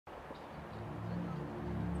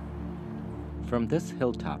From this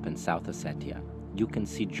hilltop in South Ossetia, you can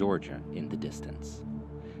see Georgia in the distance.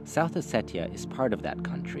 South Ossetia is part of that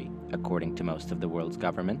country, according to most of the world's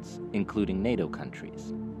governments, including NATO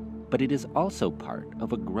countries. But it is also part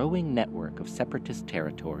of a growing network of separatist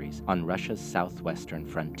territories on Russia's southwestern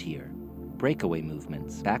frontier, breakaway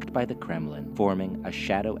movements backed by the Kremlin forming a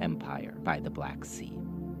shadow empire by the Black Sea.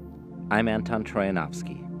 I'm Anton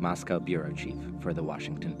Troyanovsky, Moscow bureau chief for The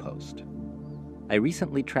Washington Post. I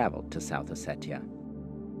recently traveled to South Ossetia.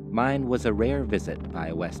 Mine was a rare visit by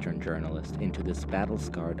a Western journalist into this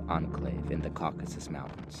battle-scarred enclave in the Caucasus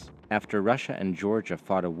Mountains. After Russia and Georgia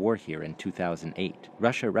fought a war here in 2008,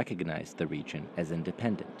 Russia recognized the region as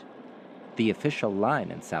independent. The official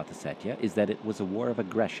line in South Ossetia is that it was a war of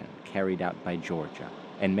aggression carried out by Georgia,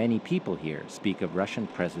 and many people here speak of Russian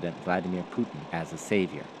President Vladimir Putin as a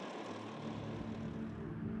savior.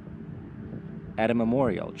 At a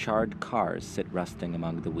memorial, charred cars sit rusting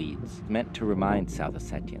among the weeds, meant to remind South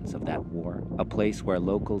Ossetians of that war, a place where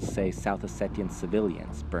locals say South Ossetian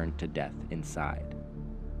civilians burned to death inside.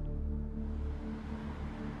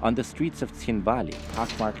 On the streets of Tskhinvali,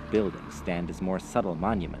 pockmarked buildings stand as more subtle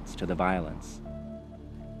monuments to the violence.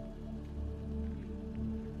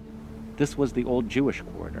 This was the old Jewish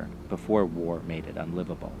quarter, before war made it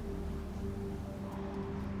unlivable.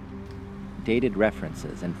 Dated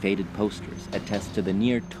references and faded posters attest to the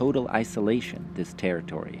near-total isolation this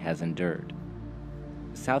territory has endured.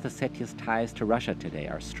 South Ossetia's ties to Russia today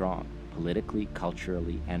are strong, politically,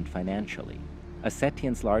 culturally, and financially.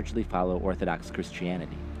 Ossetians largely follow Orthodox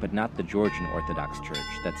Christianity, but not the Georgian Orthodox Church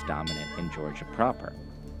that's dominant in Georgia proper.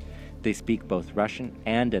 They speak both Russian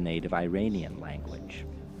and a native Iranian language.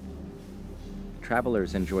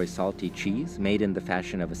 Travelers enjoy salty cheese made in the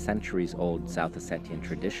fashion of a centuries-old South Ossetian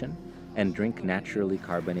tradition, and drink naturally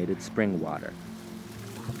carbonated spring water.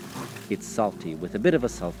 It's salty with a bit of a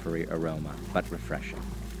sulfury aroma, but refreshing.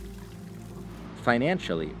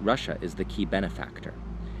 Financially, Russia is the key benefactor.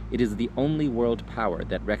 It is the only world power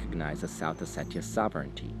that recognizes South Ossetia's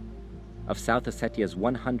sovereignty. Of South Ossetia's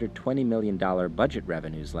 $120 million budget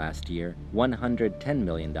revenues last year, $110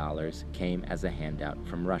 million came as a handout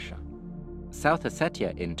from Russia. South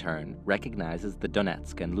Ossetia, in turn, recognizes the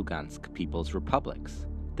Donetsk and Lugansk People's Republics.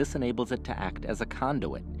 This enables it to act as a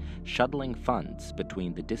conduit, shuttling funds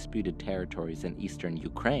between the disputed territories in eastern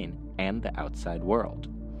Ukraine and the outside world.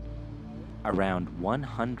 Around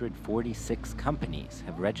 146 companies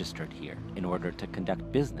have registered here in order to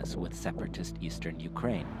conduct business with separatist eastern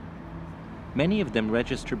Ukraine. Many of them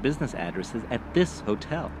register business addresses at this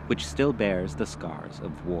hotel, which still bears the scars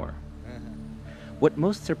of war. What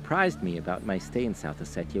most surprised me about my stay in South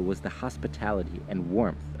Ossetia was the hospitality and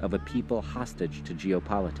warmth of a people hostage to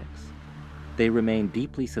geopolitics. They remained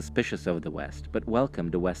deeply suspicious of the West, but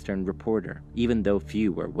welcomed a Western reporter, even though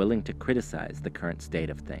few were willing to criticize the current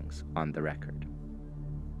state of things on the record.